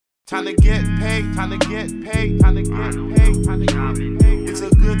Time to get paid, time to get paid, time to get paid, time to get paid. It's a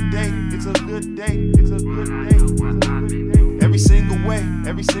good day, it's a good day, it's a good day, it's a good day. Every single way,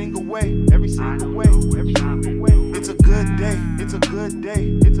 every single way, every single way, every single way. It's a good day, it's a good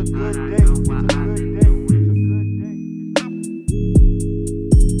day, it's a good day, it's a good day, it's a good day.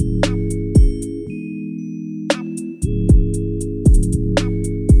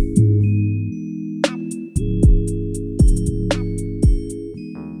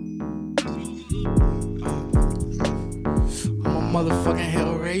 Motherfucking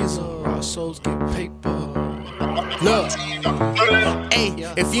Hellraiser, our souls get paper. Look, hey,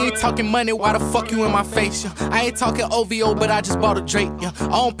 if you ain't talking money, why the fuck you in my face? Yeah? I ain't talking OVO, but I just bought a Drake. Yeah? I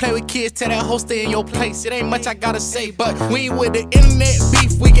don't play with kids, tell that hoe stay in your place. It ain't much I gotta say, but we ain't with the internet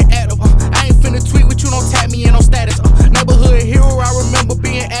beef, we get at 'em. I ain't finna tweet with you, don't tag me in no status. Neighborhood hero, I remember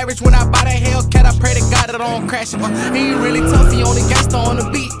being average when I buy that Hellcat. I pray to God that I don't crash it. He ain't really tough, he only gangsta on the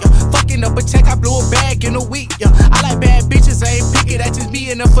beat. Fucking up a check, I blew a bag in a week. I like bad bitches, I ain't picky, that's just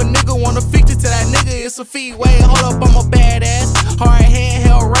me. And if a nigga wanna fix it to that nigga, it's a fee. Wait, hold up, I'm a badass. Hard head,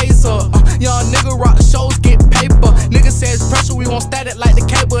 Hellraiser. Young nigga rock shows, get paper. Nigga says pressure, we won't static like the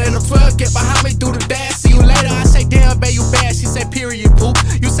cable. And the 12 get behind me, do the dash. See you later, I say, damn, babe, you bad. She say, period, poop.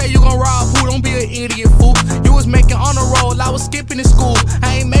 You say you gon' rob who? Don't be an idiot, fool. You was making on the roll, I was skipping in school.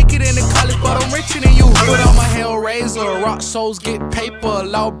 I ain't make it in the college, but I'm richer than you. Put on my Hellraiser, rock shows, get paper.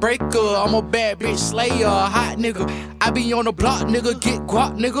 Lawbreaker, I'm a bad bitch slayer, hot nigga. I be on the block, nigga, get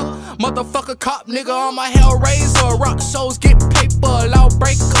guap, nigga. Motherfucker cop, nigga, on my Hellraiser. Rock shows, get paper,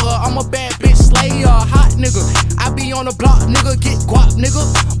 lawbreaker. I'm a bad bitch slayer, hot nigga. I be on the block, nigga, get guap, nigga.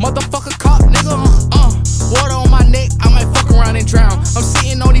 Motherfucker cop, nigga, water on my neck, I might fuck around and drown. I'm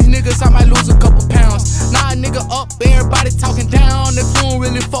sitting on these niggas, I might lose a couple pounds. Nah, nigga up, everybody talking down. If you don't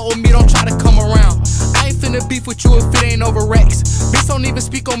really fuck with me, don't try to come around. I ain't finna beef with you if it ain't over racks. Bitch, don't even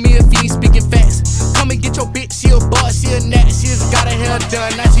speak on me if you ain't speaking facts. Come and get your bitch, she a boss, she a nat. She just got her hair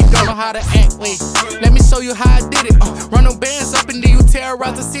done, now she don't know how to act. Wait, let me show you how I did it. Run them bands up and then you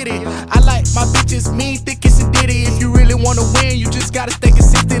terrorize the city. I like my bitches mean, thick as and ditty. If you really wanna win, you just gotta stay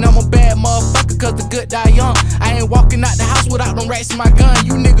consistent. I'm a bad motherfucker, cause the good die young. I ain't walking out the house without them racks in my gun.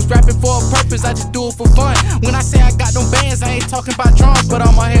 You niggas rapping for a purpose, I just do it for fun. When I say I got them bands, I ain't talking about drums, but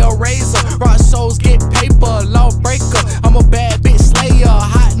I'm a Hellraiser. Rock shows, get paper, lawbreaker. I'm a bad bitch slayer,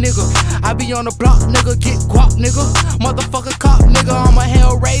 hot nigga. I be on the block, nigga, get guap, nigga. Motherfucker cop, nigga, I'm a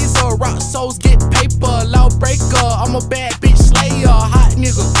Hellraiser. Rock shows, get paper, lawbreaker. I'm a bad bitch slayer, hot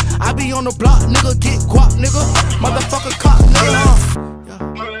nigga. I be on the block, nigga, get guap, nigga. Motherfucker cop, nigga.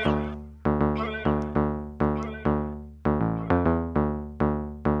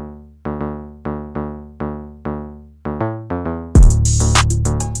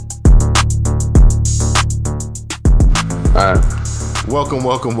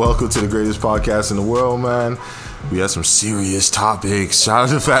 Welcome to the greatest podcast in the world, man. We had some serious topics. Shout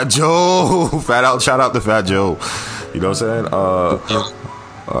out to Fat Joe. Shout out to Fat Joe. You know what I'm saying?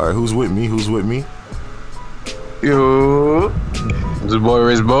 Alright, who's with me? Yo, this boy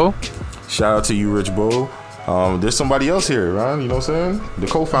Rich Bo. Shout out to you, Rich Bo. There's somebody else here, man. You know what I'm saying? The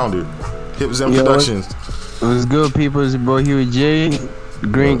co-founder, Hip Zen Productions. What's good, people? It's your boy Huey J. The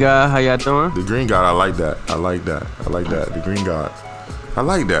Green God, how y'all doing? The Green God, I like that. The Green God. I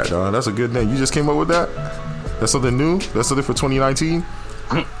like that, dog. That's a good name. You just came up with that? That's something new? That's something for 2019?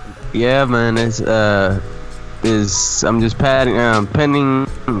 Yeah, man. I'm just pending.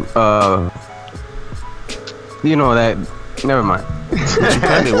 You know that. Never mind. What you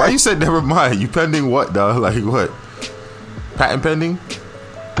pending? Why you said never mind? You pending what, dog? Like what? Patent pending?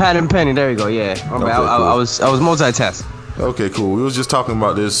 Patent pending. There you go. Yeah. Okay, cool. I was multitasking. Okay, cool. We was just talking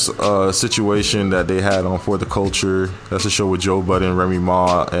about this situation that they had on For the Culture. That's a show with Joe Budden, Remy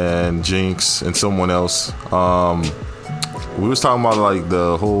Ma, and Jinx, and someone else. We was talking about like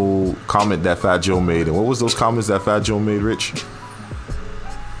the whole comment that Fat Joe made. And what was those comments that Fat Joe made, Rich?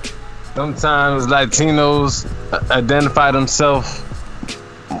 Sometimes Latinos identify themselves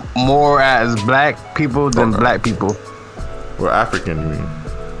more as black people than black people. Or African, you mean?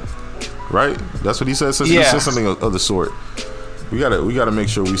 Right? That's what he said. He said something of the sort. We gotta make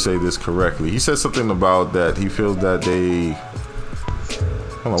sure we say this correctly. He said something about that he feels that they.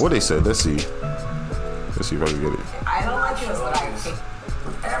 Hold on, what they said? Let's see if I can get it. I don't like it when I think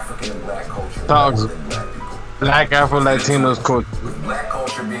African and black culture. Dogs. Black people. Black Afro-Latinos culture. With black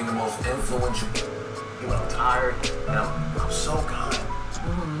culture being the most influential. You know, I'm tired and I'm so gone.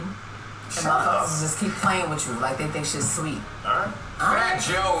 And motherfuckers just keep playing with you like they think shit's sweet. Fat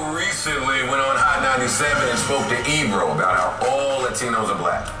Joe recently went on Hot 97 and spoke to Ebro about how all Latinos are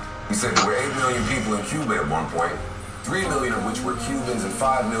black. He said there were 8 million people in Cuba at one point. 3 million of which were Cubans and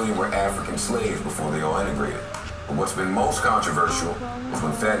 5 million were African slaves before they all integrated. But what's been most controversial was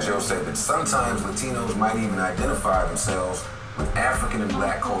when Fat Joe said that sometimes Latinos might even identify themselves with African and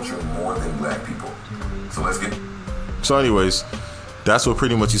black culture more than black people. So let's get... So anyways, that's what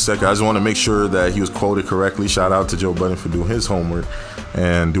pretty much he said. I just want to make sure that he was quoted correctly. Shout out to Joe Budden for doing his homework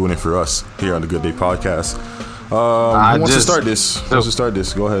and doing it for us here on the Good Day Podcast. Who wants to start this? Who wants to start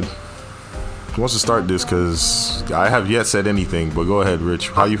this? Go ahead. Who wants to start this? Because I have yet said anything, but go ahead, Rich.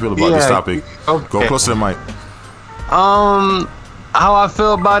 How you feel about this topic? Okay. Go close to the mic. How I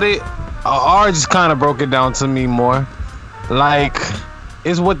feel about it, R just kind of broke it down to me more. Like,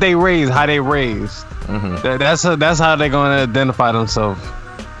 it's what they raised, how they raised. Mm-hmm. That's how they're gonna identify themselves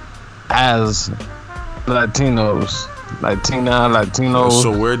as Latinos, Latino.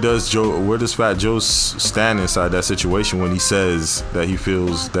 So where does Fat Joe stand inside that situation when he says that he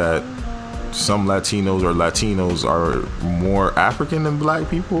feels that some Latinos are more African than black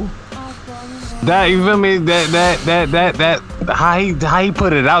people? That, you feel me? That how he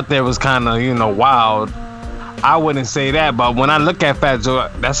put it out there was kind of, wild. I wouldn't say that, but when I look at Fat Joe,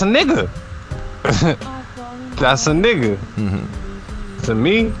 that's a nigga. That's a nigga. Mm-hmm. To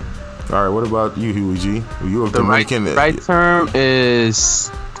me. All right, what about you, Huey G? You're a Dominican. Right term is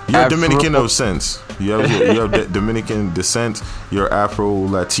you're Dominican of sense. You have Dominican descent. You're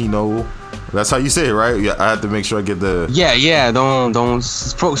Afro-Latino. That's how you say it, right? Yeah, I have to make sure I get the... Yeah, don't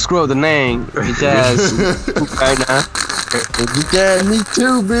screw up the name. Bitch ass. Right now. Bitch ass, me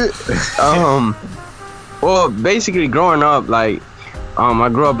too, bitch. Well, basically, growing up, like, I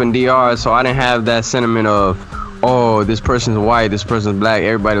grew up in DR, so I didn't have that sentiment of, oh, this person's white, this person's black,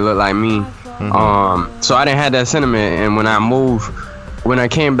 everybody look like me. Mm-hmm. So I didn't have that sentiment, and when I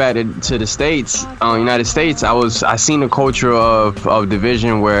came back to the States, United States, I seen the culture of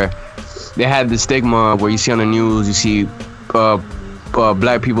division where they had the stigma where you see on the news, you see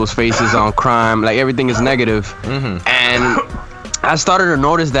black people's faces on crime, like everything is negative. Mm-hmm. And I started to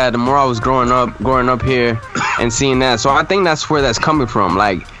notice that the more I was growing up here and seeing that. So I think that's where that's coming from.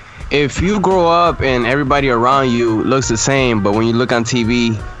 Like, if you grow up and everybody around you looks the same, but when you look on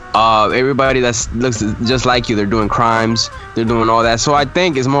TV, everybody that looks just like you, they're doing crimes, they're doing all that. So I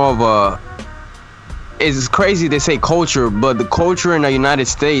think it's more of it's crazy they say culture, but the culture in the United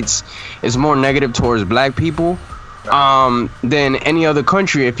States is more negative towards black people than any other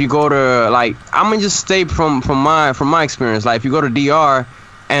country. If you go to, like, I'm gonna just state from my experience, like, if you go to DR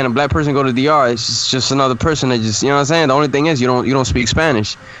and a black person go to DR, it's just another person that just, you know what I'm saying? The only thing is you don't speak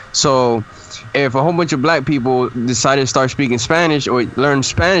Spanish. So if a whole bunch of black people decided to start speaking Spanish or learn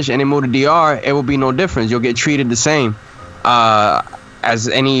Spanish and they move to DR, it will be no difference. You'll get treated the same as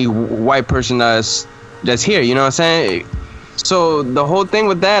any white person that's here, you know what I'm saying? So the whole thing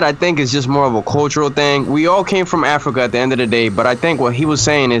with that, I think, is just more of a cultural thing. We all came from Africa at the end of the day, but I think what he was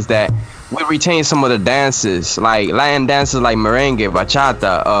saying is that we retain some of the dances, like Latin dances like merengue,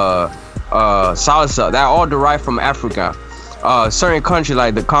 bachata, salsa, that all derived from Africa. Certain countries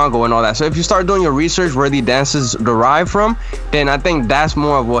like the Congo and all that. So if you start doing your research where the dances derive from, then I think that's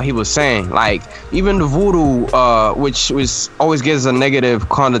more of what he was saying. Like, even the voodoo, which always gives a negative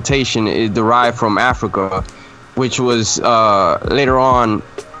connotation, is derived from Africa, which was later on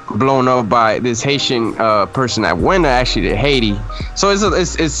blown up by this Haitian person that went actually to Haiti. So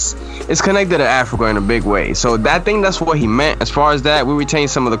it's connected to Africa in a big way. So that thing, that's what he meant. As far as that, we retain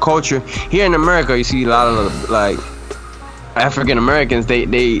some of the culture. Here in America, you see a lot of like African Americans, they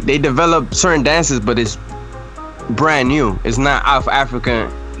develop certain dances, but it's brand new. It's not of African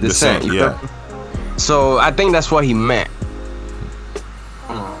descent. Yeah. So I think that's what he meant.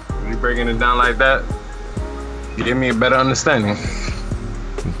 You breaking it down like that, you give me a better understanding.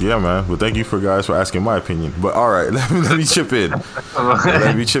 Yeah, man. Well, thank you guys for asking my opinion. But all right, let me chip in.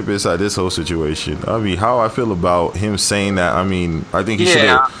 Let me chip inside this whole situation. I mean, how I feel about him saying that. I mean, I think he should.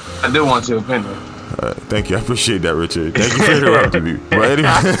 Yeah, I do want your opinion. Thank you. I appreciate that, Richard. Thank you for interrupting me. But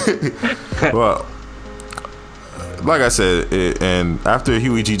anyway, well, like I said, and after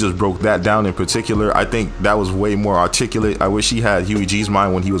Huey G just broke that down in particular, I think that was way more articulate. I wish he had Huey G's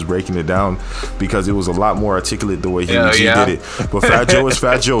mind when he was breaking it down, because it was a lot more articulate the way Huey G did it. But Fat Joe is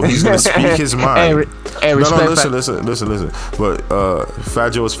Fat Joe. He's gonna speak his mind. Listen. But Fat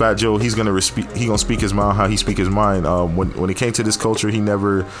Joe is Fat Joe. He's gonna speak his mind how he speak his mind. When it came to this culture, he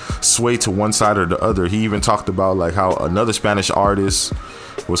never swayed to one side or the other. He even talked about like how another Spanish artist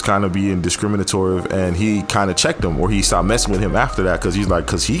was kind of being discriminatory, and he kind of checked him, or he stopped messing with him after that,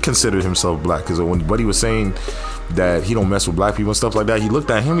 because he considered himself black. Because when Buddy was saying that he don't mess with black people and stuff like that, he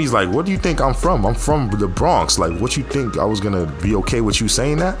looked at him, he's like, what do you think I'm from? I'm from the Bronx. Like, what you think I was gonna be okay with you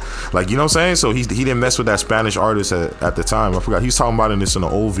saying that? Like, you know what I'm saying? So he didn't mess with that Spanish artist at the time. I forgot, he was talking about this in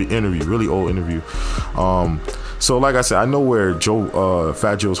an old interview, really old interview. So like I said, I know where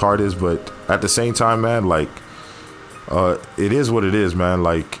Fat Joe's heart is, but at the same time, man, like, it is what it is, man.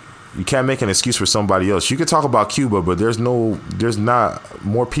 Like, you can't make an excuse for somebody else. You could talk about Cuba, but there's not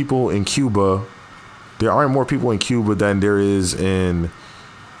more people in Cuba. There aren't more people in Cuba than there is in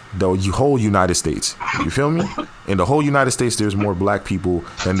the whole United States. You feel me? In the whole United States, there's more black people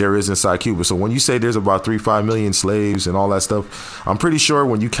than there is inside Cuba. So when you say there's about 3-5 million slaves and all that stuff, I'm pretty sure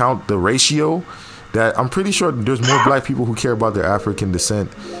when you count the ratio, that I'm pretty sure there's more black people who care about their African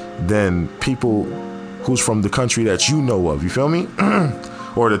descent than people who's from the country that you know of. You feel me?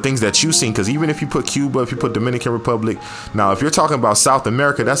 Or the things that you've seen. Because even if you put Cuba, if you put Dominican Republic, now if you're talking about South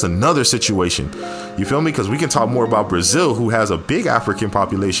America, that's another situation. You feel me? Because we can talk more about Brazil, who has a big African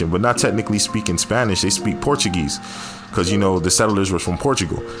population, but not technically speaking Spanish. They speak Portuguese, because, you know, the settlers were from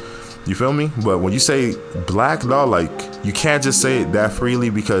Portugal. You feel me? But when you say black, dog, like, you can't just say it that freely,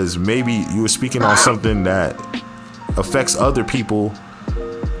 because maybe you were speaking on something that affects other people,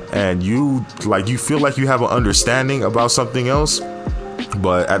 and you feel like you have an understanding about something else.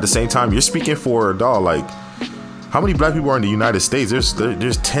 But at the same time, you're speaking for a dog. Like, how many black people are in the United States?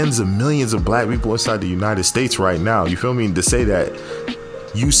 There's tens of millions of black people inside the United States right now. You feel me? To say that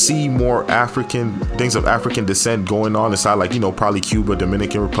you see more African things of African descent going on inside, like, you know, probably Cuba,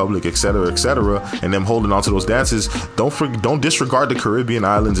 Dominican Republic, etc., and them holding on to those dances. Don't disregard the Caribbean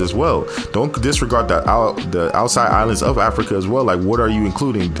islands as well. Don't disregard the outside islands of Africa as well. Like, what are you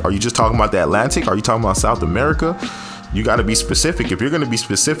including? Are you just talking about the Atlantic? Are you talking about South America? You got to be specific. If you're going to be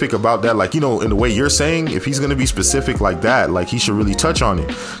specific about that, like, you know, in the way you're saying, if he's going to be specific like that, like, he should really touch on it.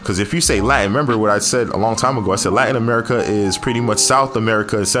 Because if you say Latin, remember what I said a long time ago, I said Latin America is pretty much South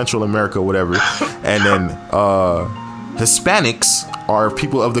America, Central America, whatever. And then Hispanics are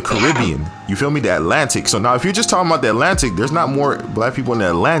people of the Caribbean. You feel me? The Atlantic. So now if you're just talking about the Atlantic, there's not more black people in the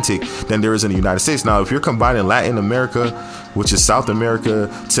Atlantic than there is in the United States. Now, if you're combining Latin America, which is South America,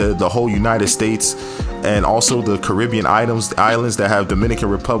 to the whole United States, and also the Caribbean islands that have Dominican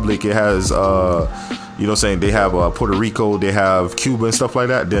Republic, it has, you know what I'm saying, they have Puerto Rico, they have Cuba and stuff like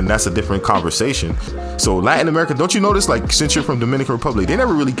that, then that's a different conversation. So Latin America, don't you notice, like, since you're from Dominican Republic,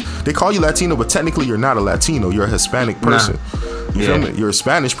 they call you Latino, but technically you're not a Latino, you're a Hispanic person. You feel me? You're a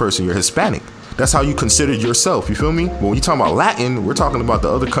Spanish person, you're Hispanic. That's how you consider yourself. You feel me? But when you talking about Latin, we're talking about the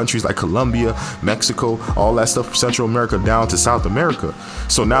other countries like Colombia, Mexico, all that stuff, Central America down to South America.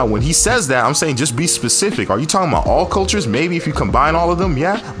 So now when he says that, I'm saying just be specific. Are you talking about all cultures? Maybe if you combine all of them,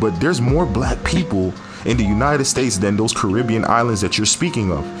 yeah. But there's more black people in the United States than those Caribbean islands that you're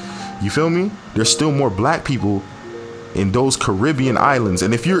speaking of. You feel me? There's still more black people in those Caribbean islands.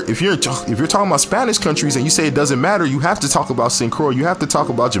 And if you're talking about Spanish countries and you say it doesn't matter, you have to talk about St. Croix, you have to talk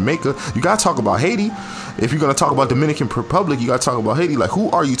about Jamaica, you gotta talk about Haiti. If you're gonna talk about Dominican Republic, you gotta talk about Haiti. Like, who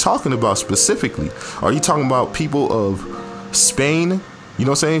are you talking about specifically? Are you talking about people of Spain? You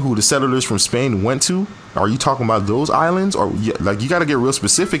know what I'm saying? Who the settlers from Spain went to? Are you talking about those islands? Or, like, you got to get real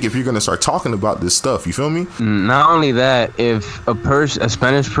specific if you're going to start talking about this stuff. You feel me? Not only that, if a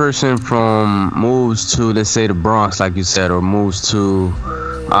Spanish person moves to, let's say, the Bronx, like you said, or moves to,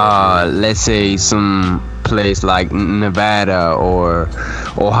 let's say, some place like Nevada or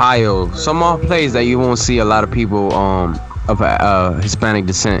Ohio, some off place that you won't see a lot of people of Hispanic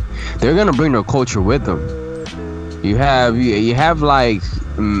descent, they're going to bring their culture with them. You have like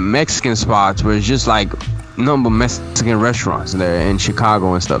Mexican spots where it's just like number Mexican restaurants there in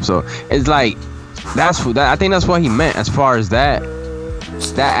Chicago and stuff. So it's like I think that's what he meant as far as that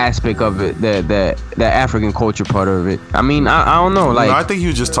aspect of it, that African culture part of it. I mean, I don't know. Like, no, I think he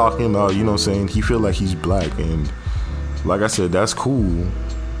was just talking. You know what I'm saying? He feel like he's black, and like I said, that's cool,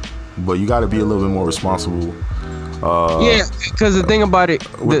 but you got to be a little bit more responsible. Yeah, because the thing about it,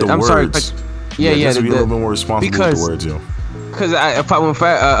 I'm words. sorry. But, yeah, be a little bit more responsible with the words, yo.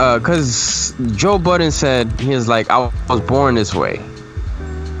 Because Joe Budden said, he was like, I was born this way.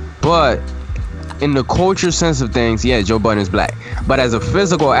 But in the culture sense of things, yeah, Joe Budden is black. But as a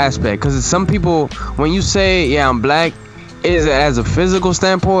physical aspect, because some people, when you say, yeah, I'm black, is it as a physical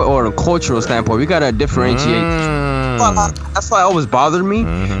standpoint or a cultural standpoint? We gotta differentiate. That's why it always bothered me,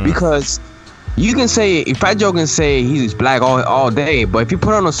 because You can say, if Fat Joe can say he's black all day, but if you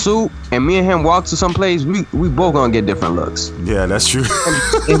put on a suit and me and him walk to some place, we both gonna get different looks. Yeah, that's true.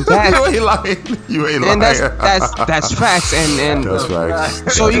 And that, you ain't lying. You ain't lying. and that's facts. And That's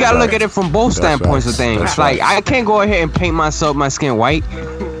facts. so you That's gotta look facts. at it from both standpoints of facts. things. That's Like facts. I can't go ahead and paint my skin white.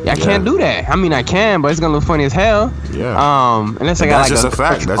 I can't do that. I mean I can, but it's gonna look funny as hell. Yeah. Unless I And got that's like just a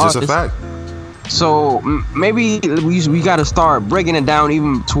fact. That's just a artist. fact. So maybe we gotta start breaking it down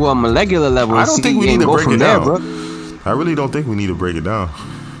even to a molecular level. I and don't see think we need and to go break from it there, down. bro. I really don't think we need to break it down.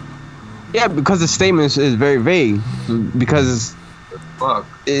 Yeah, because the statement is very vague. Because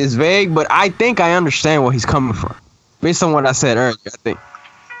it's vague, but I think I understand where he's coming from, based on what I said earlier. I think.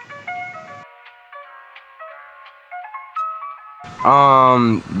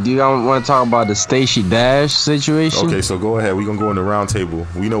 Do you want to talk about the Stacey Dash situation? Okay, so go ahead. We're gonna go in the round table.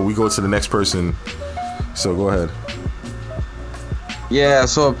 We know we go to the next person. So go ahead. Yeah,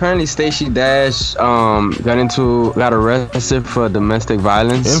 so apparently Stacey Dash got arrested for domestic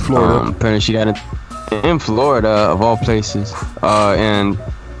violence In Florida. Apparently she got in Florida of all places, and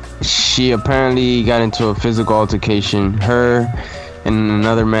she apparently got into a physical altercation. Her and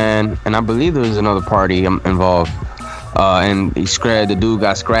another man, and I believe there was another party involved. And the dude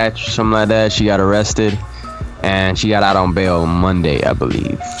got scratched, something like that. She got arrested, and she got out on bail Monday, I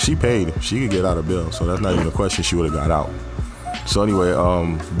believe. She paid. She could get out of bail, so that's not even a question. She would have got out. So anyway,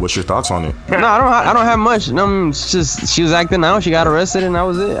 what's your thoughts on it? No, I don't have much. No, it's just she was acting out. She got arrested, and that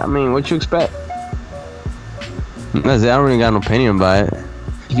was it. I mean, what you expect? That's it. I don't really got an opinion about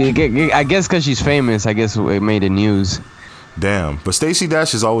it. I guess because she's famous, I guess it made the news. Damn. But Stacey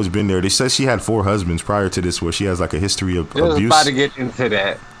Dash has always been there. They said she had 4 husbands prior to this, where she has like a history of Just abuse. about to get into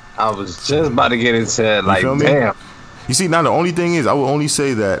that. I was just about to get into that. Like, feel me? damn. You see, now the only thing is, I will only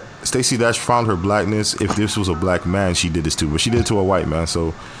say that Stacey Dash found her blackness if this was a black man she did this to, but she did it to a white man,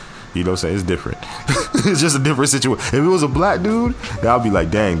 so you know what I'm saying? It's different. It's just a different situation. If it was a black dude, then I'll be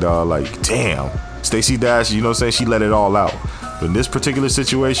like, dang, dog, like, damn. Stacey Dash, you know what I'm saying? She let it all out. But in this particular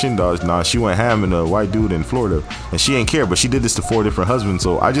situation, dog, nah, she went ham in a white dude in Florida, and she ain't care, but she did this to 4 different husbands,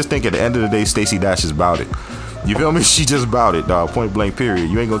 so I just think at the end of the day, Stacey Dash is about it. You feel me? She just about it, dog. Point blank, period.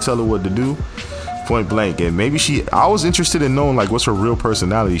 You ain't gonna tell her what to do. Point blank. And maybe I was interested in knowing like what's her real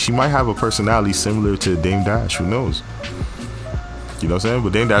personality. She might have a personality similar to Dame Dash. Who knows? You know what I'm saying?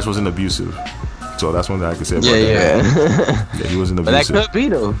 But Dame Dash wasn't abusive, so that's one thing I can say about that. Yeah, he wasn't But that abusive. could be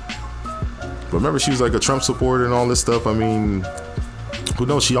though. But remember, she was like a Trump supporter and all this stuff. I mean, who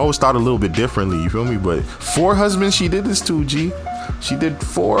knows? She always thought a little bit differently. You feel me? But 4 husbands she did this to. G. She did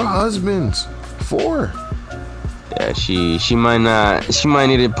 4 husbands. 4. Yeah, she might not. She might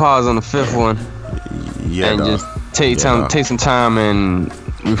need to pause on the 5th one. Yeah, and dog. just take some time and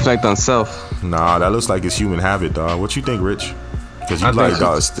reflect on self. Nah, that looks like it's human habit, dog. What you think, Rich? Because you I like, think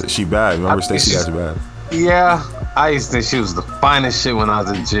dog, she bad. Remember, I think Stacey she's- Dash bad. Yeah, I used to think she was the finest shit when I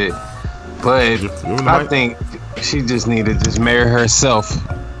was a jit. But You I might- think she just needed to just marry herself.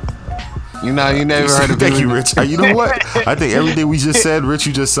 You know, you never heard of Thank you, people- Rich. You know what? I think everything we just said, Rich,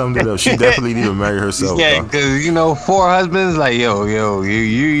 you just summed it up. She definitely need to marry herself. Yeah, dog. because you know, 4 husbands, like yeah,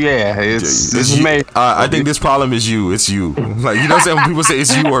 it's you- made. I think this problem is you. It's you. Like, you know what I'm saying? When people say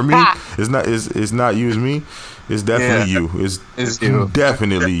it's you or me, it's not you, it's me. It's definitely you. It's you.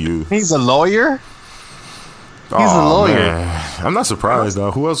 Definitely you. He's a lawyer. He's a Aw, lawyer. man. I'm not surprised,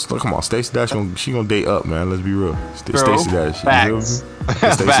 though. Who else? Come on, Stacey Dash. She gonna date up, man. Let's be real. Bro, Stacey Dash. facts.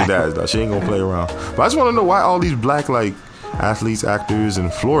 Stacey Facts. Dash, dog. She ain't gonna play around. But I just want to know why all these black like athletes, actors in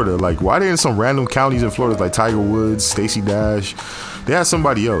Florida, like why they in some random counties in Florida, like Tiger Woods, Stacey Dash. They had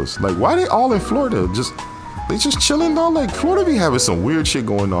somebody else. Like why they all in Florida? They just chilling, dog. Like Florida be having some weird shit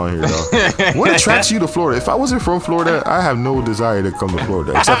going on here, dog. What attracts you to Florida? If I wasn't from Florida, I have no desire to come to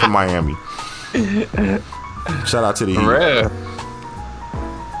Florida except for Miami. Shout out to the Heat.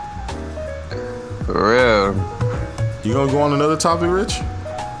 For real. You gonna go on another topic, Rich?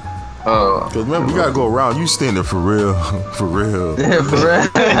 Oh, Cause remember, we gotta go around. You standing for real, for real. Yeah,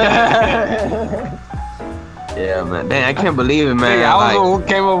 man. Dang, I can't believe it, man. I Like, was the one who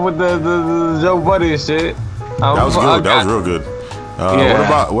came up with the Joe Buddy shit. That was good. That was real good.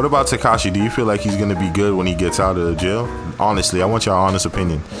 Yeah. What about Tekashi? Do you feel like he's gonna be good when he gets out of jail? Honestly, I want your honest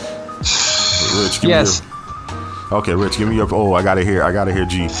opinion. Rich, give yes. me your. Okay, Rich, give me your. Oh, I gotta hear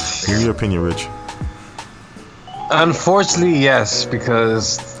G. Give me your opinion, Rich. Unfortunately, yes,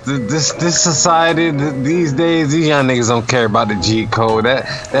 because this society these days, these young niggas don't care about the G code.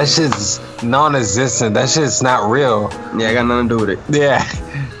 That shit's non-existent. That shit's not real. Yeah, I got nothing to do with it. Yeah,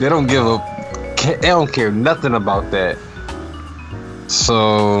 they don't they don't care nothing about that.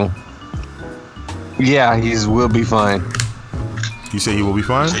 So, yeah, will be fine. You say he will be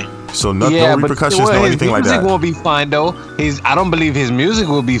fine? So no repercussions, no anything like that. His music won't be fine though. I don't believe his music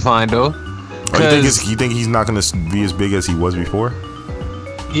will be fine though. Oh, you think he's not gonna be as big as he was before?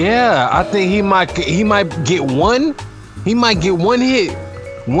 Yeah, I think he might get one. He might get one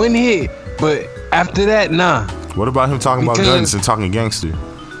hit, but after that, nah. What about him talking about guns and talking gangster?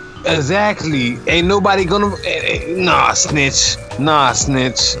 Exactly. Ain't nobody gonna. Snitch.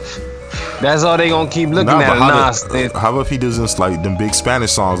 That's all they gonna keep looking at. Snitch. How about if he does this like them big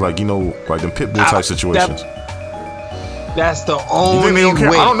Spanish songs, like like them Pitbull type situations? That's the only you think they don't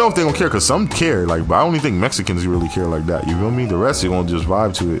care? way. I don't know if they don't care, because some care, but I only think Mexicans really care like that. You feel me? The rest, they gonna just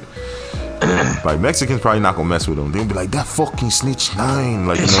vibe to it. Like, Mexicans probably not gonna mess with him. They'll be like, that fucking snitch 9.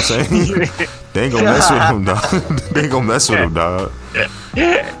 Like, you know what I'm saying? They ain't gonna mess with him, dog. They ain't gonna mess with him, dog.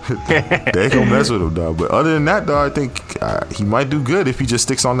 They ain't gonna mess with him, dog. But other than that, dog, I think he might do good if he just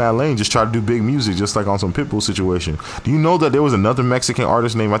sticks on that lane. Just try to do big music, just like on some Pitbull situation. Do you know that there was another Mexican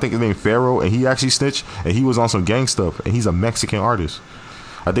artist named, I think his name Pharaoh, and he actually snitched, and he was on some gang stuff, and he's a Mexican artist.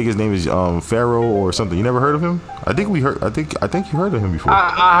 I think his name is Pharaoh or something. You never heard of him? I think you heard of him before.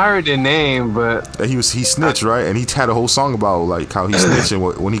 I heard the name, but he snitched, right? And he had a whole song about like how he snitched and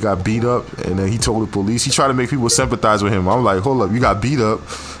when he got beat up, and then he told the police. He tried to make people sympathize with him. I'm like, hold up, you got beat up,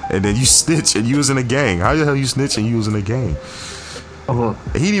 and then you snitch and you was in a gang. How the hell you snitch and you was in a gang? He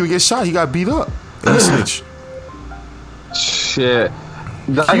didn't even get shot. He got beat up and he snitched. Shit.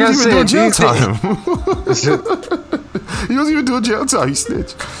 Like he I wasn't even doing jail said, time. He wasn't even doing jail time. He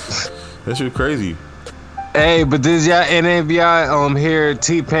snitched. That shit crazy. Hey, but did any of y'all hear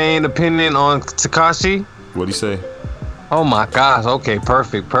T-Pain opinion on Tekashi? What'd he say? Oh my gosh. Okay,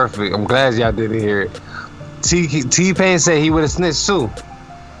 perfect. I'm glad y'all didn't hear it. T-Pain said he would have snitched too.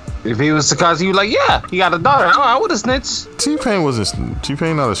 If he was Tekashi, he was like, yeah, he got a daughter. I would have snitched. T-Pain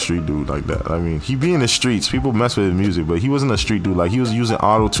not a street dude like that. I mean, he be in the streets. People mess with his music, but he wasn't a street dude. Like, he was using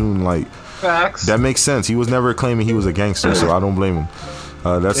auto-tune, like, facts. That makes sense. He was never claiming he was a gangster, so I don't blame him.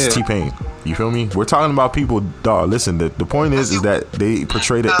 That's T-Pain. You feel me? We're talking about people, dog. Listen, the point is that they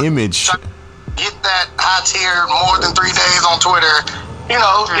portray the image. Get that high tier more than 3 days on Twitter.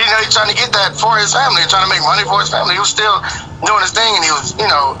 He's trying to get that for his family, trying to make money for his family. He was still doing his thing, and he was,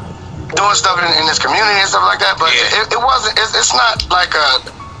 doing stuff in his community and stuff like that. But it wasn't. It's not like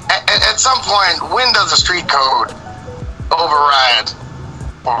at some point, when does the street code override,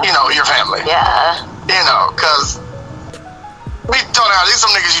 your family? Yeah. Because we told out these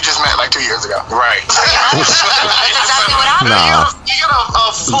some niggas you just met like 2 years ago. Right. That's exactly what happened. Nah. You get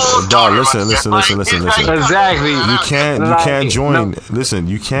a full dog, listen. Exactly. You can't join. Listen,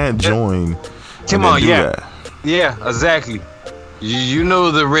 you can't join. Come on, that. Yeah, exactly. You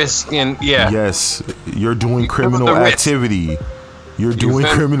know the risk, and yes, you're doing criminal activity. You're doing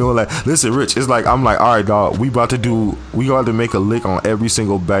criminal. Listen, Rich, it's like, I'm like, all right, dog, we got to make a lick on every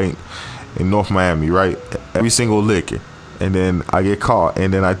single bank in North Miami, right? Every single lick, and then I get caught,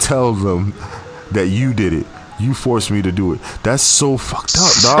 and then I tell them that you did it. You forced me to do it. That's so fucked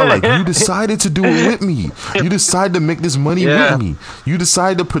up, dog. Like, you decided to do it with me. You decided to make this money with me. You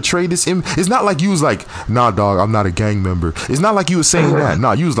decided to portray this image. It's not like you was like, nah, dog, I'm not a gang member. It's not like you was saying that.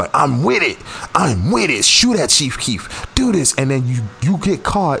 Nah, you was like, I'm with it. Shoot at Chief Keef. Do this. And then you get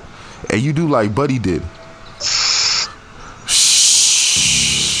caught and you do like Buddy did. Shh.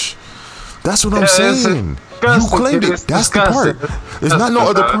 That's what I'm saying. You claimed it. That's the part. It's not no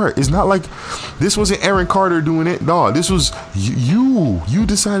other part. It's not like this wasn't Aaron Carter doing it. No, this was you. You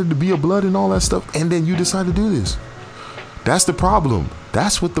decided to be a blood and all that stuff, and then you decided to do this. That's the problem.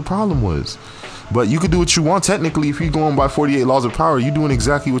 That's what the problem was. But you could do what you want technically if you're going by 48 laws of power. You're doing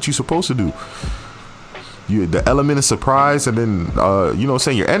exactly what you're supposed to do. The element of surprise, and then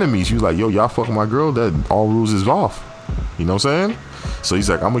saying your enemies. You like, yo, y'all fucking my girl. That all rules is off. You know what I'm saying? So he's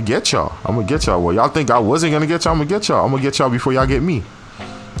like, I'm gonna get y'all. Well, y'all think I wasn't gonna get y'all? I'm gonna get y'all. I'm gonna get y'all before y'all get me.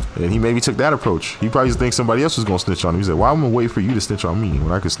 And he maybe took that approach. He probably thinks somebody else was gonna snitch on him. He said, why am I gonna wait for you to snitch on me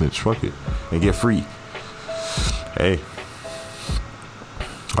when I could snitch? Fuck it. And get free. Hey.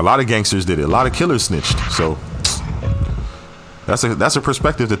 A lot of gangsters did it. A lot of killers snitched. So that's a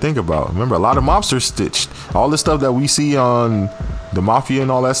perspective to think about. Remember, a lot of mobsters stitched. All the stuff that we see on the mafia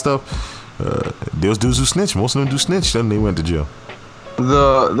and all that stuff, those dudes who snitch, most of them do snitch, then they went to jail.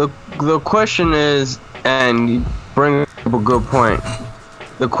 The question is, and you bring up a good point.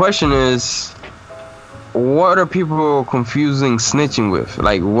 The question is, what are people confusing snitching with?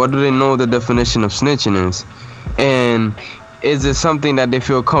 Like, what do they know the definition of snitching is? And is it something that they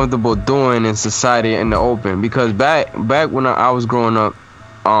feel comfortable doing in society in the open? Because back when I was growing up,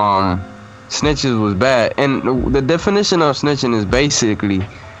 snitches was bad. And the definition of snitching is basically,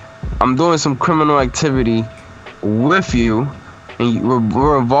 I'm doing some criminal activity with you, and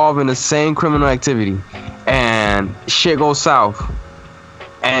we're involved in the same criminal activity, and shit goes south,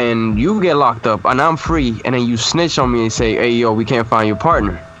 and you get locked up, and I'm free, and then you snitch on me and say, hey, yo, we can't find your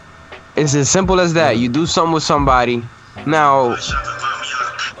partner. It's as simple as that. You do something with somebody. Now,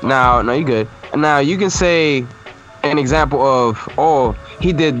 you good. Now, you can say an example of, oh,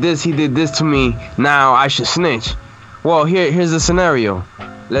 he did this to me, now I should snitch. Well, here's the scenario.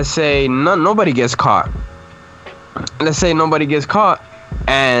 Let's say nobody gets caught. Let's say nobody gets caught,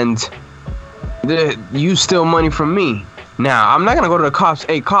 and you steal money from me. Now, I'm not gonna go to the cops.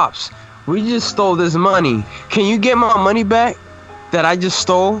 Hey, cops, we just stole this money. Can you get my money back that I just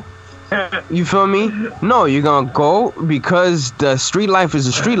stole? You feel me? No, you're gonna go, because the street life is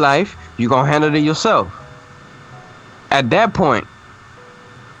the street life. You're gonna handle it yourself. At that point,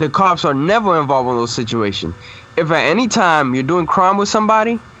 the cops are never involved in those situations. If at any time you're doing crime with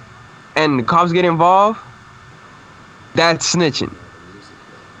somebody and the cops get involved, that's snitching.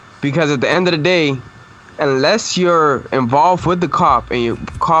 Because at the end of the day, unless you're involved with the cop and your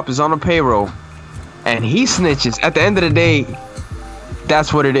cop is on a payroll and he snitches, at the end of the day,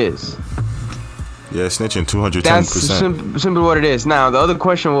 that's what it is. Yeah, snitching 210%. That's simply what it is. Now, the other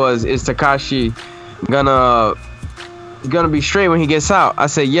question was, is Tekashi gonna be straight when he gets out? I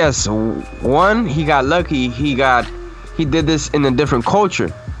said yes. One, he got lucky. He did this in a different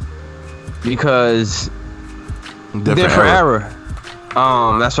culture, because different era.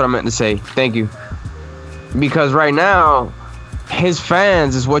 That's what I meant to say. Thank you. Because right now, his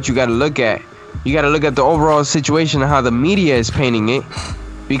fans is what you got to look at. You got to look at the overall situation and how the media is painting it,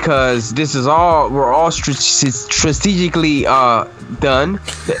 because we're all strategically done.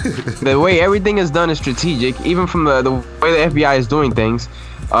 The way everything is done is strategic, even from the way the FBI is doing things.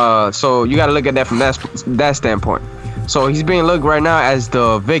 So you got to look at that from that standpoint. So he's being looked right now as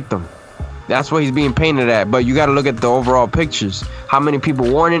the victim. That's what he's being painted at. But you got to look at the overall pictures. How many people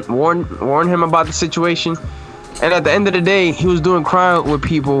warned him about the situation? And at the end of the day, he was doing crime with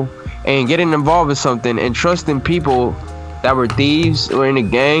people and getting involved in something and trusting people that were thieves or in a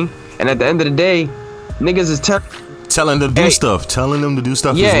gang. And at the end of the day, niggas is telling them to do stuff. Telling them to do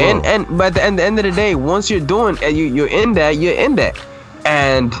stuff. Yeah, as well. but at the end of the day, once you're doing, you're in that.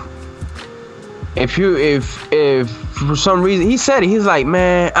 And if for some reason, he said it, he's like,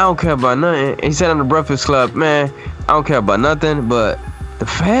 man, I don't care about nothing. He said on the Breakfast Club, man, I don't care about nothing, but the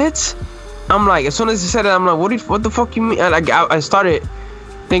feds? I'm like, as soon as he said it, I'm like, what the fuck you mean? And I started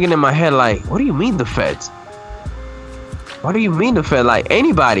thinking in my head, like, what do you mean the feds? What do you mean the feds? Like,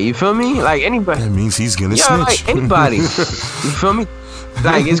 anybody, you feel me? Like, anybody. That means he's gonna snitch. Like, anybody. You feel me?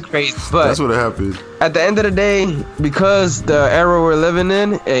 Like, it's crazy. But that's what happened. At the end of the day, because the era we're living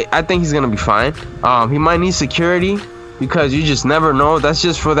in, I think he's gonna be fine. He might need security, because you just never know. That's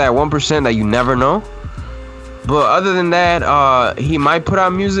just for that 1% that you never know. But other than that, he might put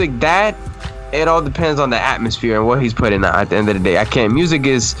out music. That it all depends on the atmosphere and what he's putting out. At the end of the day, music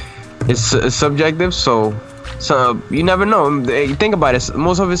is subjective, so you never know. Think about it.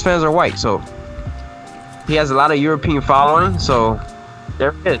 Most of his fans are white, so he has a lot of European following. So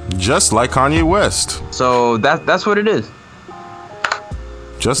there it is. Just like Kanye West. So that's what it is.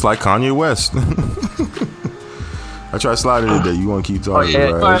 Just like Kanye West. I try sliding today. You want to keep talking,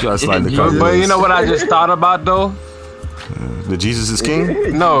 right? I try sliding the Kanye. But you know what I just thought about though? The Jesus is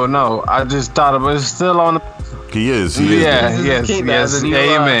King? No. I just thought about it's still on the. He is. Yeah. Yes.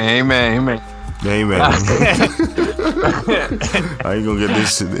 Amen. I ain't gonna get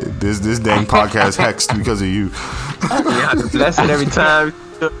this dang podcast hexed because of you. You have to bless it every time.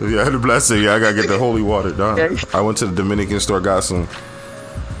 Yeah, I had to bless it. Yeah, I gotta get the holy water done. I went to the Dominican store, got some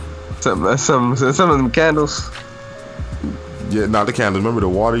of them candles. Yeah, not the candles. Remember the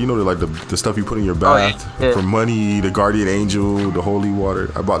water? You know, like the stuff you put in your bath for money. The guardian angel, the holy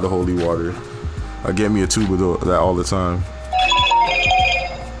water. I bought the holy water. I get me a tube of that all the time.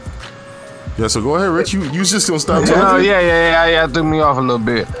 Yeah, so go ahead, Rich. You just gonna stop talking? Oh yeah. Threw me off a little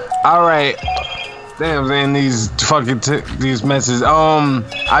bit. All right. Damn, man, these fucking these messages.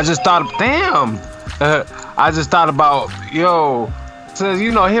 I just thought about says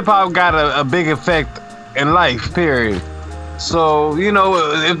hip hop got a big effect in life. Period. So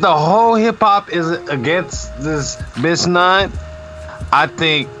if the whole hip hop is against this bitch nut, I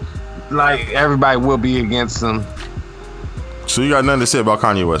think like everybody will be against them. So you got nothing to say about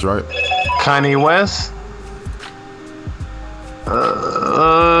Kanye West, right? Kanye West?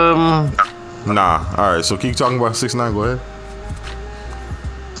 Nah. All right. So keep talking about 6ix9ine. Go ahead.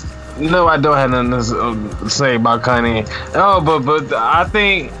 No, I don't have nothing to say about Kanye. Oh, but I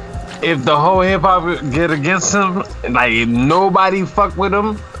think if the whole hip hop get against him, like if nobody fuck with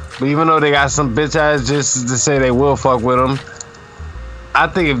him, but even though they got some bitch ass just to say they will fuck with him, I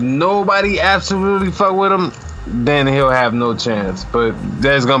think if nobody absolutely fuck with him, then he'll have no chance. But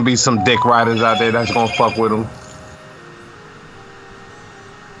there's gonna be some dick riders out there that's gonna fuck with him.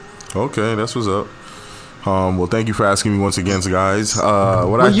 Okay, that's what's up. Well, thank you for asking me once again, guys.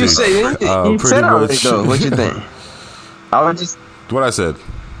 What I you think? say? You said already, though. What you think? I was just. What I said.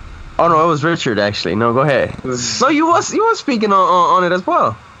 Oh no, it was Richard actually. No, go ahead. No, you was speaking on it as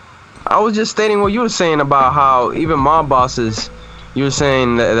well. I was just stating what you were saying about how even mob bosses. You were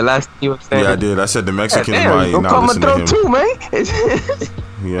saying the last you were saying. Yeah, I did. I said the Mexicans might don't not call my listen to him. throat too, man.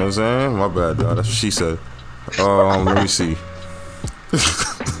 You know what I'm saying? My bad, dog. That's what she said. Let me see.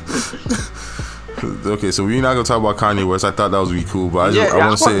 Okay, so we're not gonna talk about Kanye West. I thought that was be cool, but I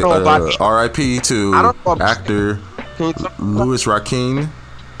want to say R.I.P. to actor Louis Rakim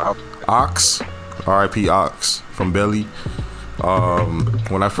Ox. R.I.P. Ox from Belly.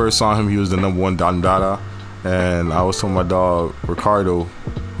 When I first saw him, he was the #1 Don Dada, and I was telling my dog Ricardo,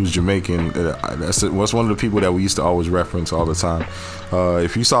 who's Jamaican. That's one of the people that we used to always reference all the time.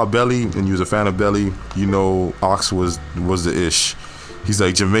 If you saw Belly and you was a fan of Belly, you know Ox was the ish. He's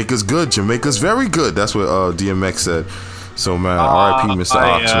like, Jamaica's good. Jamaica's very good. That's what DMX said. So, man, R.I.P. Mr.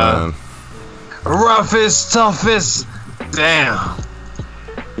 Ox, man. Roughest, toughest. Damn.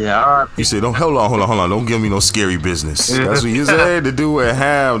 Yeah, R.I.P. He said, hold on. Don't give me no scary business. That's what he said to do at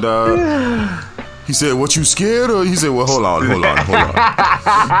Ham, dog. He said, what, you scared? Or he said, well, hold on.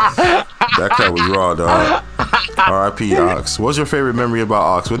 That cat was raw, dog. R.I.P. Ox. What's your favorite memory about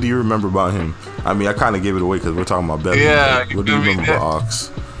Ox? What do you remember about him? I mean, I kind of gave it away because we're talking about Belly. Yeah. What do you remember about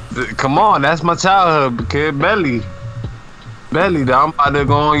Ox? Come on, that's my childhood, kid. Belly, dog. I'm about to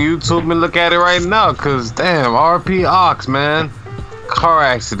go on YouTube and look at it right now. Cause damn, R.P. Ox, man. Car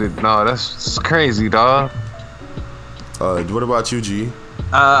accident. No, that's crazy, dog. What about you, G?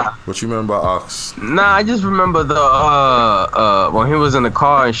 What you remember about Ox? Nah, I just remember the when he was in the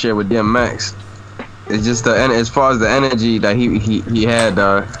car and shit with DMX. It's just as far as the energy that he had,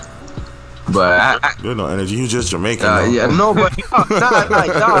 but there's no energy. He was just Jamaican. Yeah, no, but like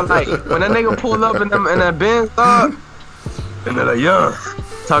when that nigga pulled up in that Benz, dog, and they're like, yeah,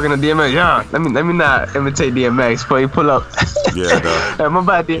 talking to DMX, yeah. Let me not imitate DMX, but he pull up. Yeah, dog. My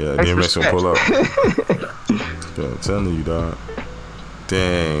bad, DMX. Yeah, DMX gonna pull up. Yeah, I'm telling you, dog.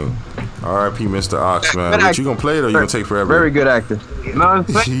 Dang. R.I.P. Mr. Ox, man. What, you gonna play it or you gonna take forever? Very good actor. No,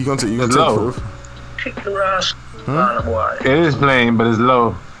 you gonna take forever? Kick the ass. It is playing, but it's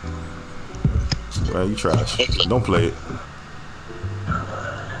low. Man, you trash. Don't play it.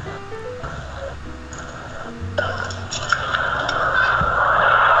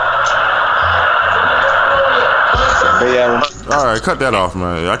 All right, cut that off,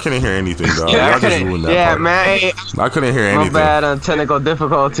 man. I couldn't hear anything, dog. Yeah, I just ruined that part. Man. I couldn't hear anything. My bad on technical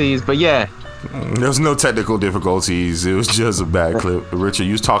difficulties, but yeah. There was no technical difficulties. It was just a bad clip. Richard,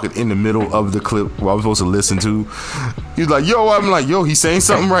 you was talking in the middle of the clip what I was supposed to listen to. He's like, yo, I'm like, yo, he's saying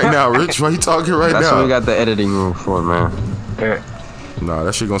something right now, Rich. Why you talking right That's now? what we got the editing room for, man. Nah,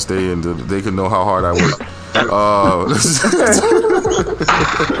 that shit gonna stay in. They can know how hard I work.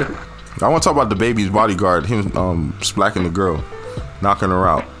 I want to talk about the baby's bodyguard, him splacking the girl, knocking her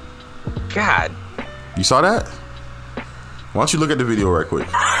out. God. You saw that? Why don't you look at the video right quick?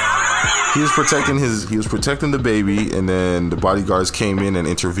 He was protecting the baby, and then the bodyguards came in and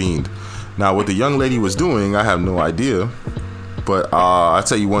intervened. Now, what the young lady was doing, I have no idea. But I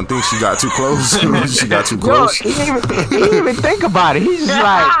tell you one thing, she got too close. She got too close. Yo, he didn't even think about it. He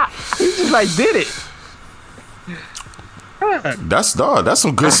just like did it. That's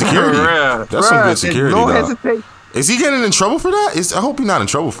some good security. That's some good security. No hesitation. Is he getting in trouble for that? I hope he's not in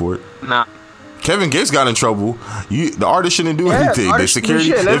trouble for it. Nah. Kevin Gates got in trouble. The artist shouldn't do anything. The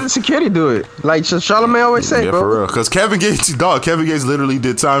security, let the security do it. Like Charlamagne always say, bro. For real. Because Kevin Gates literally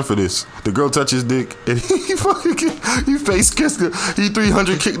did time for this. The girl touched his dick and he face kissed her. He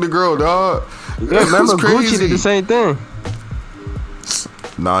 300 kicked the girl, dog. Yeah, remember Gucci did the same thing.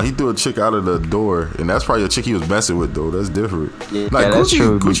 Nah, he threw a chick out of the door, and that's probably a chick he was messing with, though. That's different. Yeah, like that's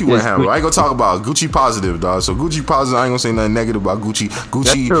true. Gucci went ham. I ain't gonna talk about Gucci positive, dog. So Gucci positive, I ain't gonna say nothing negative about Gucci.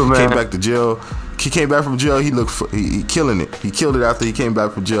 Gucci came back to jail. He came back from jail. He killing it. He killed it after he came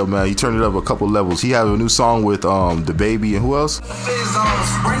back from jail, man. He turned it up a couple levels. He had a new song with the baby and who else?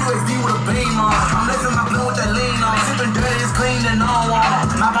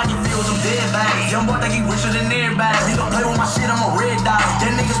 Young boy think he richer than everybody. He don't play with my shit, I'm a red dot.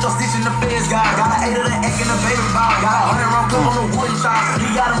 That nigga start stitching the feds guy. Got an 8 of the egg in the baby box. Got a 100 round clip on the wooden shop.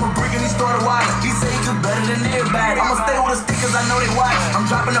 He got him a brick and he started watching. He say he could better than everybody. I'ma stay with the stickers, I know they watch. I'm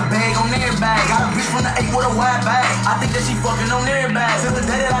dropping the bag on everybody. Got a bitch from the 8 with a wide bag. I think that she fucking on everybody. Since the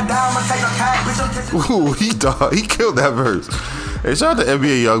day that I die, I'ma take her cat. Bitch, I'm catching. Ooh, he killed that verse. Hey, shout out to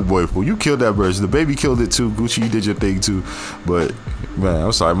NBA Youngboy, fool. You killed that verse. The baby killed it too. Gucci, you did your thing too. But man,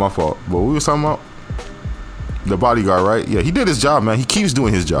 I'm sorry, my fault. But what we was talking about? The bodyguard, right? Yeah, he did his job, man. He keeps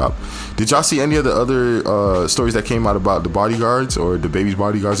doing his job. Did y'all see any of the other stories that came out about the bodyguards or the baby's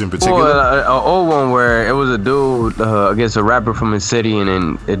bodyguards in particular? Well, an old one where it was a dude against a rapper from his city, and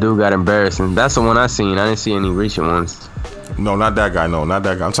then the dude got embarrassed. And that's the one I seen. I didn't see any recent ones. No, not that guy. No, not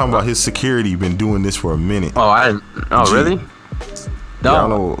that guy. I'm talking about his security been doing this for a minute. Oh, I didn't. Oh, really? Yeah, I don't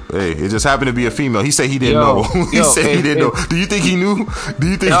know. Hey, it just happened to be a female. He said he didn't know. He said he didn't know. Do you think he knew? Do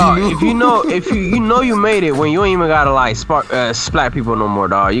you think he knew? If you know you made it when you ain't even gotta like splat people no more,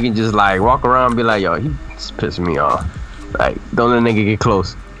 dog. You can just like walk around and be like, yo, he just pissing me off. Like, don't let nigga get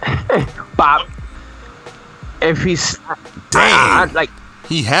close. Bop. If he's damn, like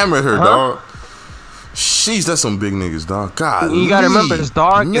he hammered her, dog. Sheesh, that's some big niggas, dog. God, you gotta remember it's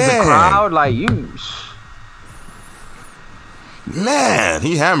dark. It's a crowd. Like you. Man,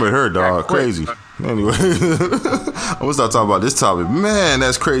 he hammered her, dog. Crazy. Anyway, I'm gonna start talking about this topic. Man,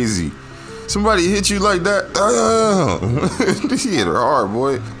 that's crazy. Somebody hit you like that? He hit her hard,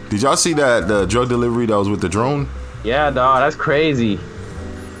 boy. Did y'all see that the drug delivery that was with the drone? Yeah, dog. That's crazy.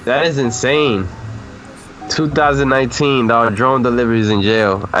 That is insane. 2019, dog. Drone deliveries in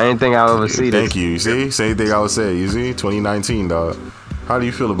jail. I didn't think I'll ever see this. Thank you. You see? Same thing I would say. You see? 2019, dog. How do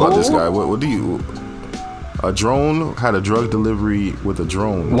you feel about this guy? What do you... A drone had a drug delivery with a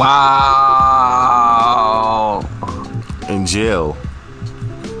drone. Wow. In jail.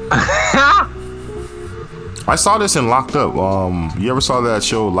 I saw this in Locked Up. You ever saw that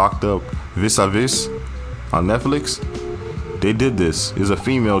show Locked Up Vis a Vis on Netflix? They did this. It's a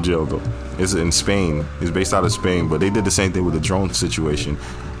female jail though. It's in Spain. It's based out of Spain, but they did the same thing with the drone situation.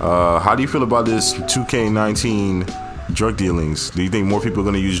 How do you feel about this 2K19 drug dealings? Do you think more people are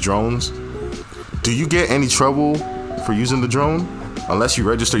going to use drones? Do you get any trouble for using the drone? Unless you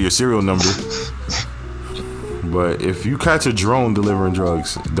register your serial number. But if you catch a drone delivering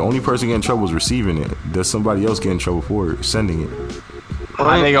drugs, the only person getting in trouble is receiving it. Does somebody else get in trouble for it, sending it?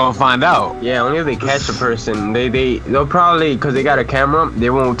 How they gonna find out? Yeah, only if they catch a person. They'll probably, because they got a camera,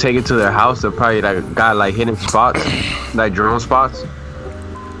 they won't take it to their house. They'll probably got like hidden spots, like drone spots,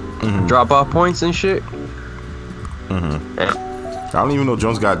 drop off points and shit. I don't even know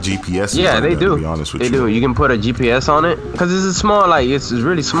drones got GPS. Yeah, they do. To be honest with you. They do. You can put a GPS on it because it's a small, like it's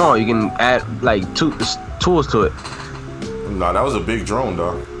really small. You can add like tools to it. Nah, that was a big drone,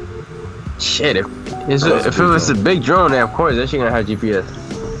 dog. Shit, if it was a big drone, then of course that shit gonna have GPS.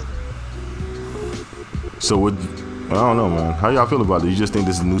 So I don't know, man. How y'all feel about it? You just think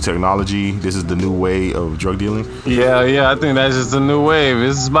this is new technology? This is the new way of drug dealing? Yeah, I think that's just a new wave.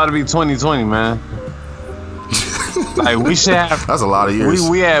 This is about to be 2020, man. Like we should have. That's a lot of years.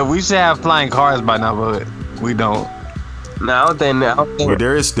 We should have flying cars by now, but we don't. No, I don't think. Well,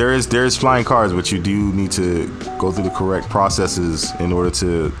 there is flying cars, but you do need to go through the correct processes in order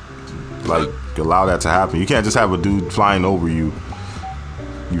to like allow that to happen. You can't just have a dude flying over you.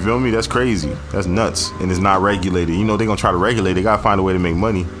 You feel me? That's crazy. That's nuts, and it's not regulated. You know they're gonna try to regulate. They gotta find a way to make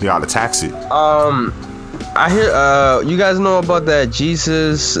money. They gotta tax it. I hear. You guys know about that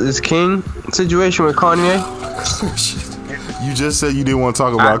Jesus is King situation with Kanye? You just said you didn't want to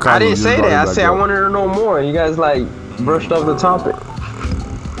talk about Kanye. I didn't say that. I said I wanted to know more. You guys like brushed off the topic.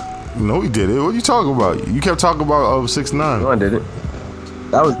 No, we did it. What are you talking about? You kept talking about 6ix9ine. No, I didn't.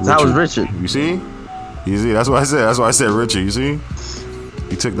 That was Richard. You see? That's what I said. That's why I said Richard. You see?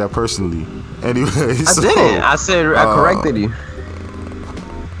 You took that personally. Anyway, I didn't. I said I corrected you.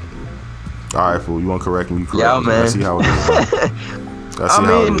 All right, fool. You want to correct me? Yeah, man. Let's see how it is.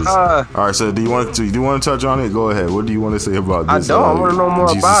 All right, so do you want to touch on it? Go ahead. What do you want to say about this? I want to know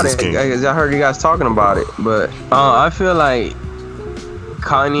more about it. I heard you guys talking about it, but I feel like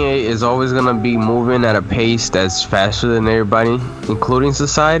Kanye is always gonna be moving at a pace that's faster than everybody, including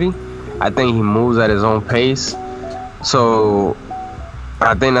society. I think he moves at his own pace, so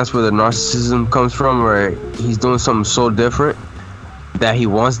I think that's where the narcissism comes from, where he's doing something so different that he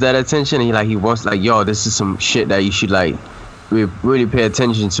wants that attention. He wants yo, this is some shit that you should like really pay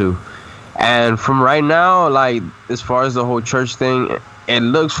attention to. And from right now, like as far as the whole church thing, it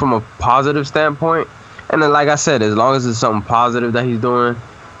looks from a positive standpoint. And then like I said, as long as it's something positive that he's doing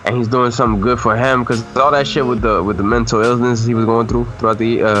and he's doing something good for him, because all that shit with the mental illness he was going throughout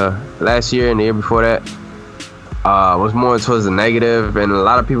the last year and the year before that was more towards the negative, and a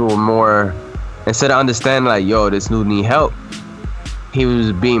lot of people were more, instead of understanding like, yo, this dude need help, he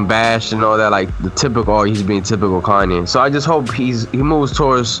was being bashed and all that, like the typical, oh, he's being typical Kanye. So I just hope he moves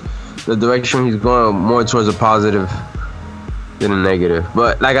towards the direction he's going, more towards a positive than a negative.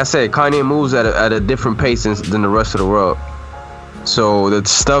 But like I said, Kanye moves at a different pace than the rest of the world. So the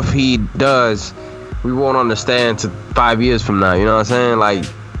stuff he does, we won't understand to 5 years from now. You know what I'm saying? Like,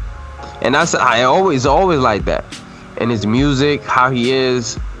 and I always like that. And his music, how he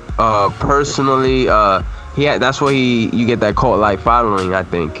is, personally, that's why you get that cult-like following. I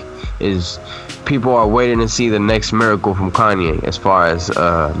think is people are waiting to see the next miracle from Kanye as far as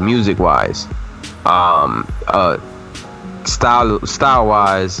music-wise,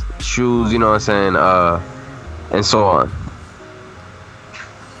 style-wise, shoes. You know what I'm saying? And so on.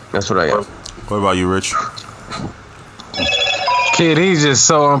 That's what I got. What about you, Rich? Kid, he's just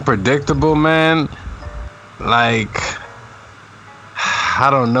so unpredictable, man. Like, I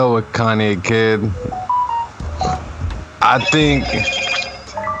don't know with Kanye, kid. I think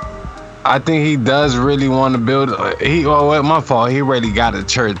he does really want to build. My fault. He really got a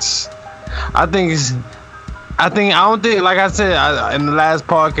church. I don't think, like I said in the last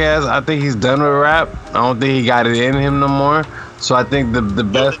podcast, I think he's done with rap. I don't think he got it in him no more. So I think the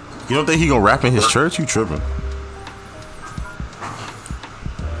best. You don't think he gonna rap in his church? You tripping?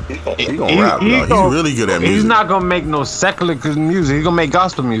 He gonna rap, He's really good at music. He's not gonna make no secular music. He's gonna make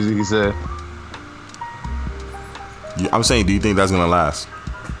gospel music, he said. I'm saying, do you think that's gonna last?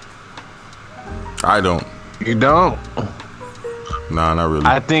 I don't. You don't? Nah, not really.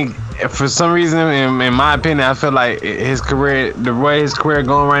 I think for some reason, in my opinion, I feel like his career, the way his career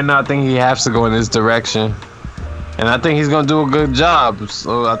going right now, I think he has to go in this direction. And I think he's gonna do a good job.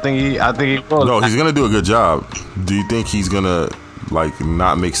 So I think he will. No, he's gonna do a good job. Do you think he's gonna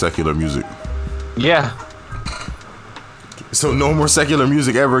not make secular music? Yeah. So no more secular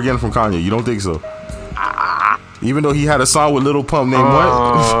music ever again from Kanye? You don't think so? Even though he had a song with Lil Pump named what?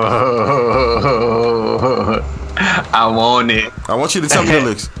 I want it. I want you to tell me the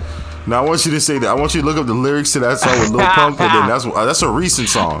lyrics. Now I want you to say that. I want you to look up the lyrics to that song with Lil Pump, and then that's a recent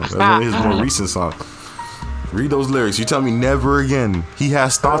song. That's one of his more recent songs. Read those lyrics. You tell me never again. He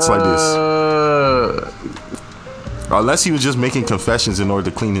has thoughts like this. Unless he was just making confessions in order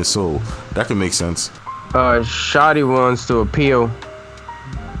to clean his soul. That could make sense. Shotty wants to appeal.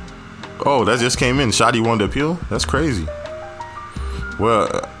 Oh, that just came in. Shotty wanted to appeal? That's crazy. Well,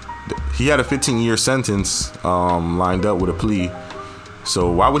 he had a 15-year sentence lined up with a plea.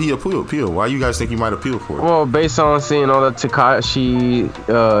 So why would he appeal? Why you guys think he might appeal for it? Well, based on seeing all the Tekashi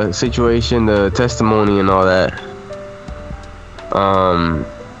situation, the testimony and all that,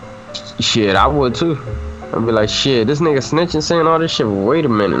 shit, I would too. I'd be like, shit, this nigga snitching, saying all this shit. Wait a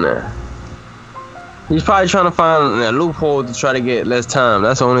minute now. He's probably trying to find a loophole to try to get less time.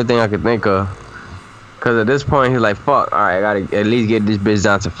 That's the only thing I could think of. Cause at this point, he's like, fuck, all right, I gotta at least get this bitch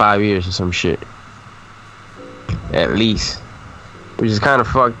down to 5 years or some shit. At least. Which is kind of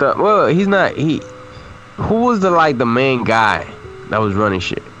fucked up. Well, he's not. Who was the main guy that was running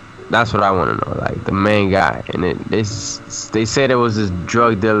shit? That's what I want to know. Like the main guy, and they said it was this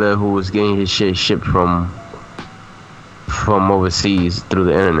drug dealer who was getting his shit shipped from overseas through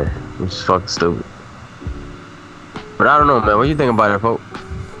the internet. Which is fucking stupid. But I don't know, man. What you think about that, folks?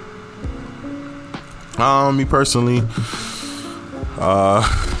 Me personally,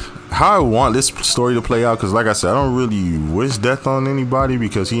 how I want this story to play out, because like I said, I don't really wish death on anybody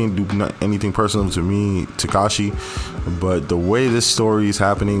because he ain't do anything personal to me, Tekashi. But the way this story is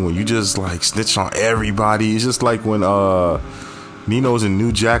happening, when you just snitch on everybody, it's just like when Nino's in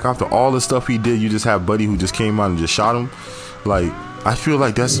New Jack. After all the stuff he did, you just have Buddy who just came out and just shot him. I feel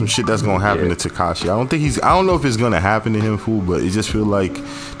like that's some shit that's gonna happen to Tekashi. I don't know if it's gonna happen to him, fool, but it just feel like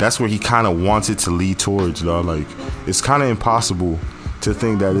that's where he kind of wants it to lead towards, dog. It's kind of impossible to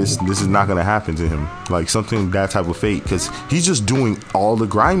think that this is not gonna happen to him, something that type of fate, because he's just doing all the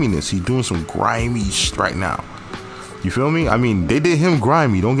griminess. He's doing some grimy shit right now. You feel me? I mean, they did him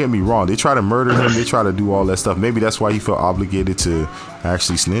grimy, don't get me wrong. They try to murder him, they try to do all that stuff. Maybe that's why he felt obligated to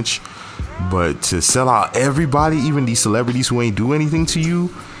actually snitch. But to sell out everybody, even these celebrities who ain't do anything to you,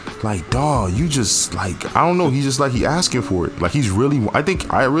 dog, you just I don't know, he's just he asking for it.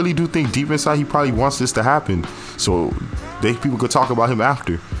 I really do think deep inside he probably wants this to happen, so people could talk about him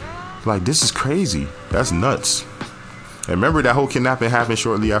after. This is crazy. That's nuts. And remember that whole kidnapping happened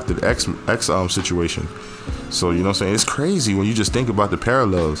shortly after the X situation. So you know what I'm saying? It's crazy when you just think about the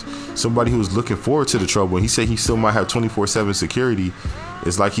parallels. Somebody who was looking forward to the trouble, and he said he still might have 24/7 security.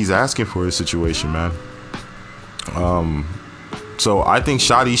 It's like he's asking for a situation, man. So I think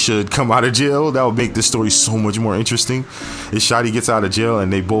Shotty should come out of jail. That would make this story so much more interesting. If Shotty gets out of jail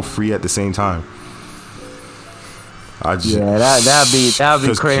and they both free at the same time. that'd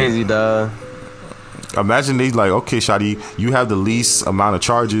be crazy, dog. Imagine they like, okay, Shotty, you have the least amount of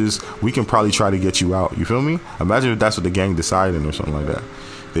charges. We can probably try to get you out. You feel me? Imagine if that's what the gang decided or something like that.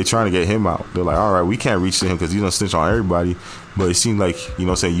 They trying to get him out. They're like, all right, we can't reach to him because he's gonna snitch on everybody. But it seems like, you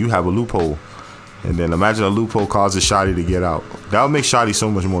know what I'm saying, you have a loophole. And then imagine a loophole causes Shotty to get out. That would make Shotty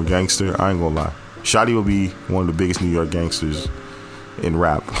so much more gangster. I ain't gonna lie. Shotty will be one of the biggest New York gangsters in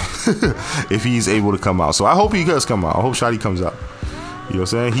rap if he's able to come out. So I hope he does come out. I hope Shotty comes out. You know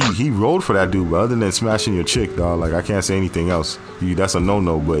what I'm saying? He rolled for that dude, but other than smashing your chick, dog, like I can't say anything else. That's a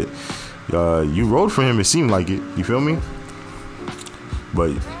no-no, but you rolled for him, it seemed like it. You feel me?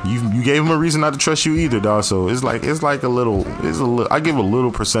 But you gave him a reason not to trust you either, dog. So it's a little. I give a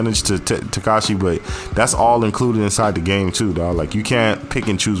little percentage to Tekashi, but that's all included inside the game too, dog. Like you can't pick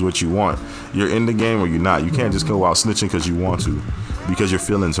and choose what you want. You're in the game or you're not. You can't just go out snitching because you want to, because your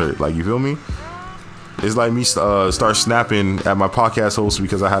feelings hurt. Like you feel me? It's like me start snapping at my podcast host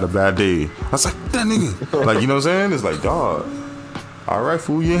because I had a bad day. I was like, that nigga. Like, you know what I'm saying? It's like, dog. All right,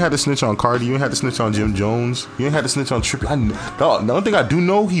 fool. You ain't had to snitch on Cardi. You ain't had to snitch on Jim Jones. You ain't had to snitch on Trippie. Dog, the only thing I do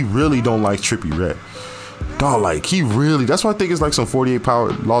know, he really don't like Trippie Redd. Dog, like, he really... That's why I think it's like some 48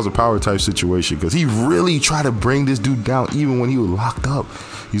 Laws of Power type situation. Because he really tried to bring this dude down even when he was locked up.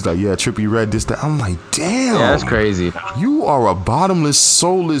 He's like, yeah, Trippie Redd, this, that. I'm like, damn. Yeah, that's crazy. You are a bottomless,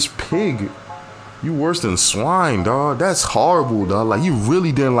 soulless pig. You worse than swine, dog. That's horrible, dog. Like, you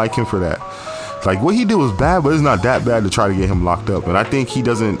really didn't like him for that. Like, what he did was bad, but it's not that bad to try to get him locked up. And I think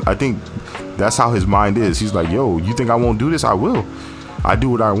that's how his mind is. He's like, yo, you think I won't do this? I will. I do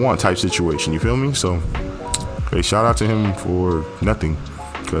what I want type situation. You feel me? So, hey, shout out to him for nothing.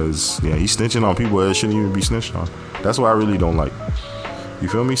 Because, yeah, he's snitching on people that shouldn't even be snitched on. That's what I really don't like. You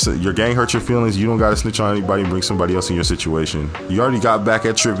feel me? So your gang hurt your feelings. You don't got to snitch on anybody and bring somebody else in your situation. You already got back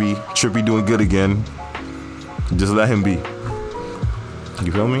at Trippie. Trippie doing good again. Just let him be.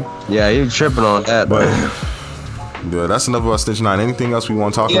 You feel me? Yeah, you tripping on that, but yeah, that's enough about snitching on. Anything else we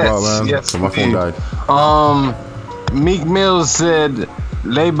want to talk about, man? Yes, so my phone died. Meek Mill said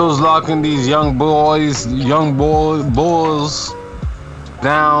labels locking these young bulls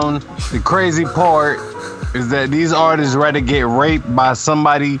down. The crazy part is that these artists rather get raped by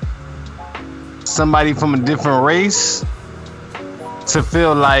somebody from a different race to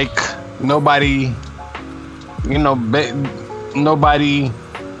feel like nobody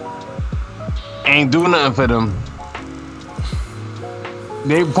ain't doing nothing for them.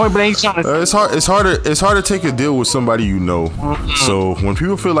 They point blank trying to. It's hard to take a deal with somebody you know. Mm-hmm. So when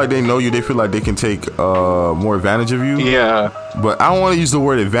people feel like they know you, they feel like they can take more advantage of you. Yeah. But I don't want to use the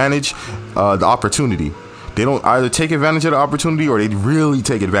word advantage. The opportunity. They don't either take advantage of the opportunity or they really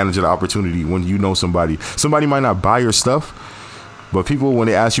take advantage of the opportunity when you know somebody. Somebody might not buy your stuff, but people, when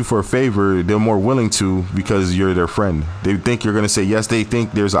they ask you for a favor, they're more willing to because you're their friend. They think you're going to say yes. They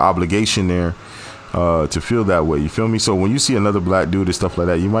think there's an obligation there to feel that way. You feel me? So when you see another black dude and stuff like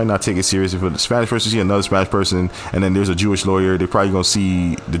that, you might not take it serious. If a Spanish person see another Spanish person and then there's a Jewish lawyer, they're probably going to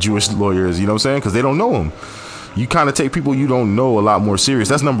see the Jewish lawyers, you know what I'm saying? Because they don't know them. You kind of take people you don't know a lot more serious.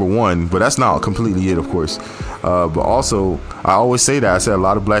 That's number one, but that's not completely it, of course. But also, I always say that. I said a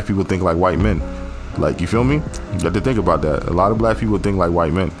lot of black people think like white men. Like, you feel me? You got to think about that. A lot of black people think like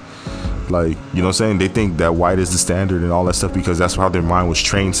white men. Like, you know what I'm saying? They think that white is the standard and all that stuff because that's how their mind was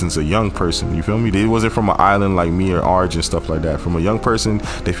trained since a young person. You feel me? They wasn't from an island like me or Arj and stuff like that. From a young person,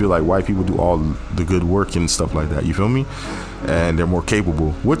 they feel like white people do all the good work and stuff like that. You feel me? And they're more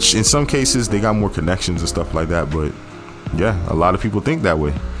capable, which in some cases they got more connections and stuff like that. But yeah, a lot of people think that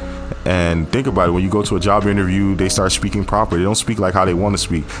way. And think about it, when you go to a job interview, they start speaking proper. They don't speak like how they want to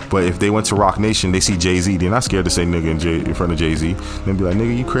speak. But if they went to Rock Nation, they see Jay-Z, they're not scared to say nigga in front of Jay-Z. They'll be like,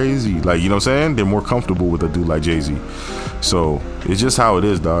 nigga, you crazy. Like, you know what I'm saying? They're more comfortable with a dude like Jay-Z. So it's just how it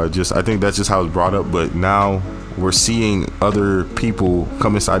is, dog. I think that's just how it's brought up. But now we're seeing other people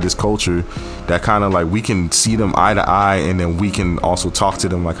come inside this culture that kind of like we can see them eye to eye, and then we can also talk to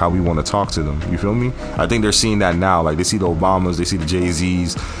them like how we want to talk to them. You feel me? I think they're seeing that now. Like, they see the Obamas, they see the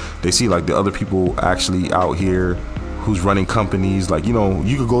Jay-Z's, they see like the other people actually out here who's running companies. Like, you know,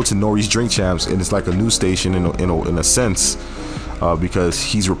 you could go to Nori's Drink Champs and it's like a news station in a sense, because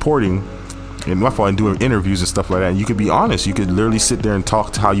he's reporting and doing interviews and stuff like that. And you could be honest. You could literally sit there and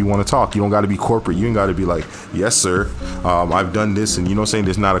talk to how you want to talk. You don't got to be corporate. You ain't got to be like, yes, sir, I've done this. And you know what I'm saying?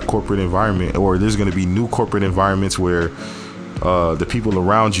 There's not a corporate environment, or there's going to be new corporate environments where the people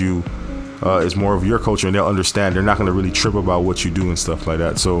around you It's more of your culture, and they'll understand. They're not gonna really trip about what you do and stuff like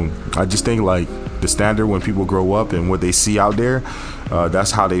that. So I just think like the standard when people grow up and what they see out there,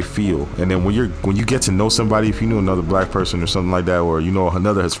 that's how they feel. And then when you get to know somebody, if you know another black person or something like that, or you know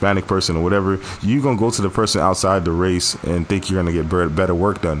another Hispanic person or whatever, you're gonna go to the person outside the race and think you're gonna get better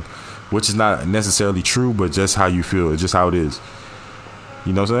work done, which is not necessarily true, but just how you feel. It's just how it is.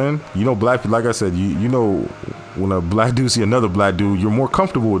 You know what I'm saying? You know, black, like I said, you know, when a black dude see another black dude, you're more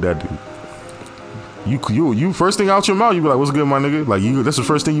comfortable with that dude. You first thing out your mouth, you be like, "What's good, my nigga?" Like that's the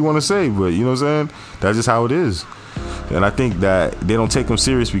first thing you want to say. But you know what I'm saying? That's just how it is. And I think that they don't take them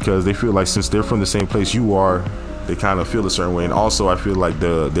serious because they feel like since they're from the same place you are, they kind of feel a certain way. And also, I feel like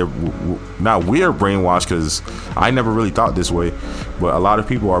we're brainwashed because I never really thought this way, but a lot of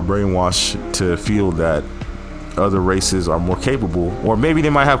people are brainwashed to feel that other races are more capable, or maybe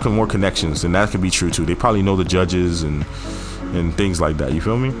they might have more connections, and that could be true too. They probably know the judges and things like that. You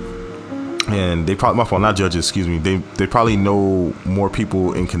feel me? And they probably, my fault, not judges, excuse me. They probably know more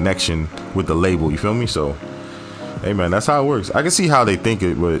people in connection with the label. You feel me? So, hey man, that's how it works. I can see how they think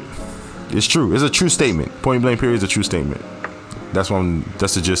it, but it's true. It's a true statement. Point blank period is a true statement. That's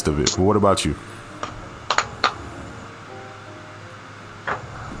the gist of it. But what about you?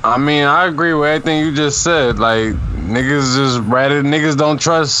 I mean, I agree with everything you just said. Like niggas don't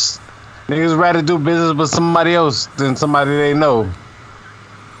trust. Niggas rather do business with somebody else than somebody they know.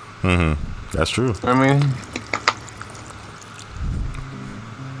 That's true. I mean,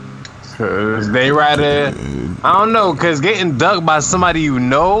 cause they rather, I don't know, cause getting ducked by somebody you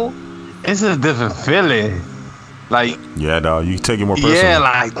know, it's a different feeling. Like, yeah, dog, you take it more personal. Yeah,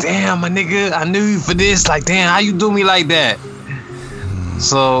 like, damn, my nigga, I knew you for this. Like, damn, how you do me like that?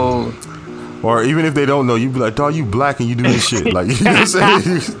 So, or even if they don't know, you be like, dog, you black and you do this shit. Like, you know what I'm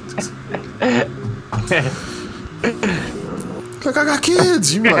saying? Like, I got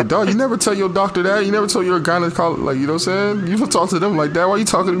kids. You be like, dog, you never tell your doctor that. You never tell your gynecologist, like, you know what I'm saying? You don't talk to them like that. Why you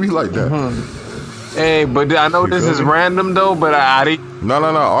talking to me like that? Hey, but I know this is random though, but I didn't. No,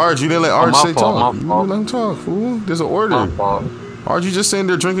 Arj, you didn't let Arj say talk. You didn't let him talk, fool. There's an order. Arj, you just sitting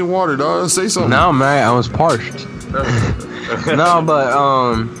there drinking water, dog. Say something. No, man, I was parched. No, but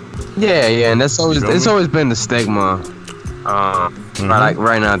yeah, and that's always been the stigma. Like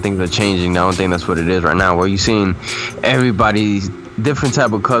right now, things are changing. I don't think that's what it is right now. Where you seeing everybody's different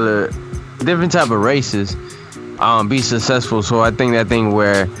type of color, different type of races, be successful. So I think that thing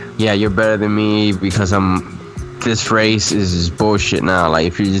where you're better than me because I'm this race is just bullshit now. Like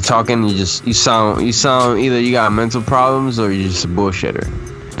if you're just talking, you sound either you got mental problems or you're just a bullshitter.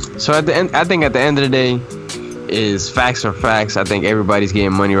 So at the end, I think at the end of the day, is facts are facts. I think everybody's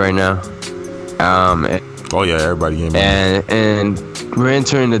getting money right now. Oh yeah, everybody getting money. And we're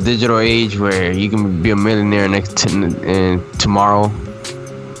entering the digital age where you can be a millionaire tomorrow.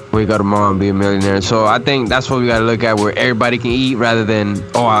 Wake up tomorrow and be a millionaire. So I think that's what we gotta look at, where everybody can eat rather than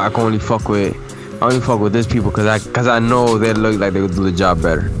I can only fuck with this people because I know they look like they would do the job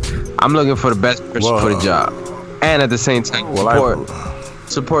better. I'm looking for the best person for the job, and at the same time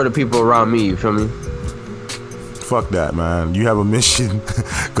support the people around me. You feel me? Fuck that, man. You have a mission.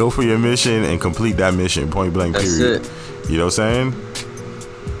 Go for your mission and complete that mission. Point blank, period. That's it. You know what I'm saying?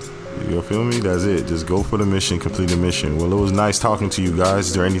 You feel me? That's it. Just go for the mission, complete the mission. Well, it was nice talking to you guys.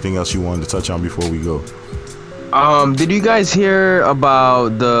 Is there anything else you wanted to touch on before we go? Did you guys hear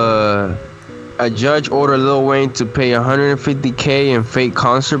about a judge ordered Lil Wayne to pay $150K in fake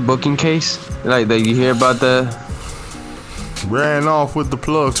concert booking case? Like, did you hear about that? Ran off with the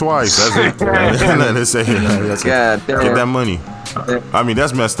plug twice. That's it. Get that money. I mean,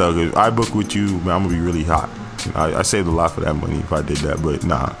 that's messed up. If I book with you, man, I'm gonna be really hot. I saved a lot for that money if I did that, but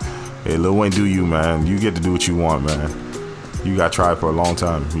nah. Hey, Lil Wayne, do you, man? You get to do what you want, man. You got tried for a long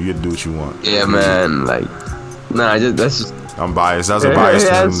time. You get to do what you want. Yeah, man. Like, nah, that's just. I'm biased. That's a bias.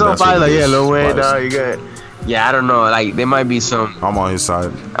 Yeah, I'm so biased. Like, Lil Wayne, dog, you good. Yeah, I don't know. Like, there might be some. I'm on his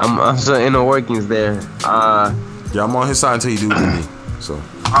side. I'm so inner workings there. Yeah, I'm on his side until you do it with me. So.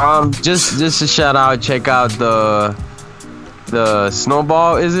 Just a shout out. Check out the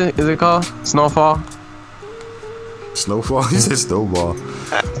Snowball. Is it called Snowfall? Snowfall? He said Snowball.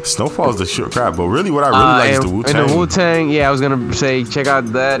 Snowfall is the shit crap, but really what I really like is the Wu-Tang. In the Wu-Tang, yeah, I was gonna say check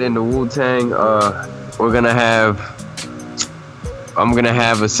out that in the Wu-Tang. I'm gonna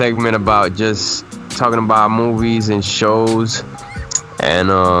have a segment about just talking about movies and shows and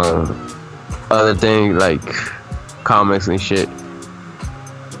other things like comics and shit,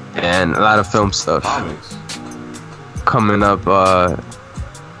 and a lot of film stuff coming up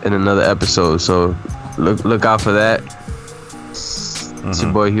in another episode. So look out for that. It's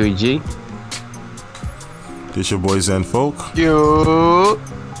your boy Huey G. This your boy Zen Folk. Yo.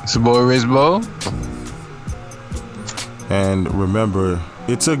 It's your boy Rizbo. And remember,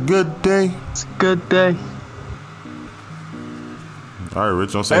 it's a good day. It's a good day. All right,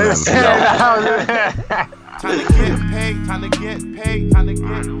 Rich, don't say nothing. Time to get paid, time to get paid, time to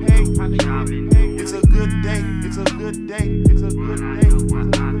get paid, time to get paid. It's a good day, it's a good day, it's a good day, it's a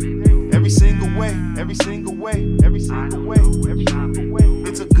good day. Every single way, every single way, every single way, every single way.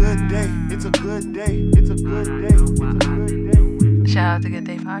 It's a good day, it's a good day, it's a good day, it's a good day. Shout out to Good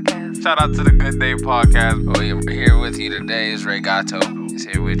Day Podcast. Shout out to the Good Day Podcast. We're here with you today is Ray Gato. He's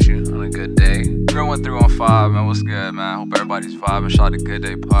here with you on a good day. Girl 1315, man. What's good, man? Hope everybody's vibing. Shout out to Good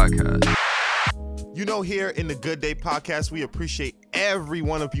Day Podcast. You know, here in the Good Day Podcast, we appreciate every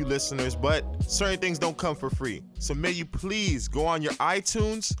one of you listeners, but certain things don't come for free. So may you please go on your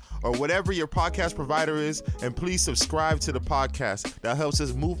iTunes or whatever your podcast provider is, and please subscribe to the podcast. That helps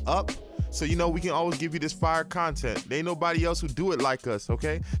us move up, so you know we can always give you this fire content. There ain't nobody else who do it like us,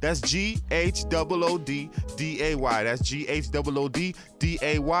 okay? That's GHOODDAY. That's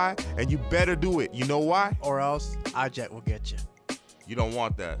GHOODDAY, and you better do it. You know why? Or else iJet will get you. You don't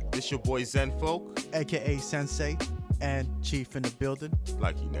want that. This your boy Zen Folk, AKA Sensei, and Chief in the building.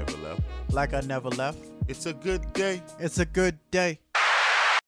 like he never left. Like I never left. It's a good day. It's a good day.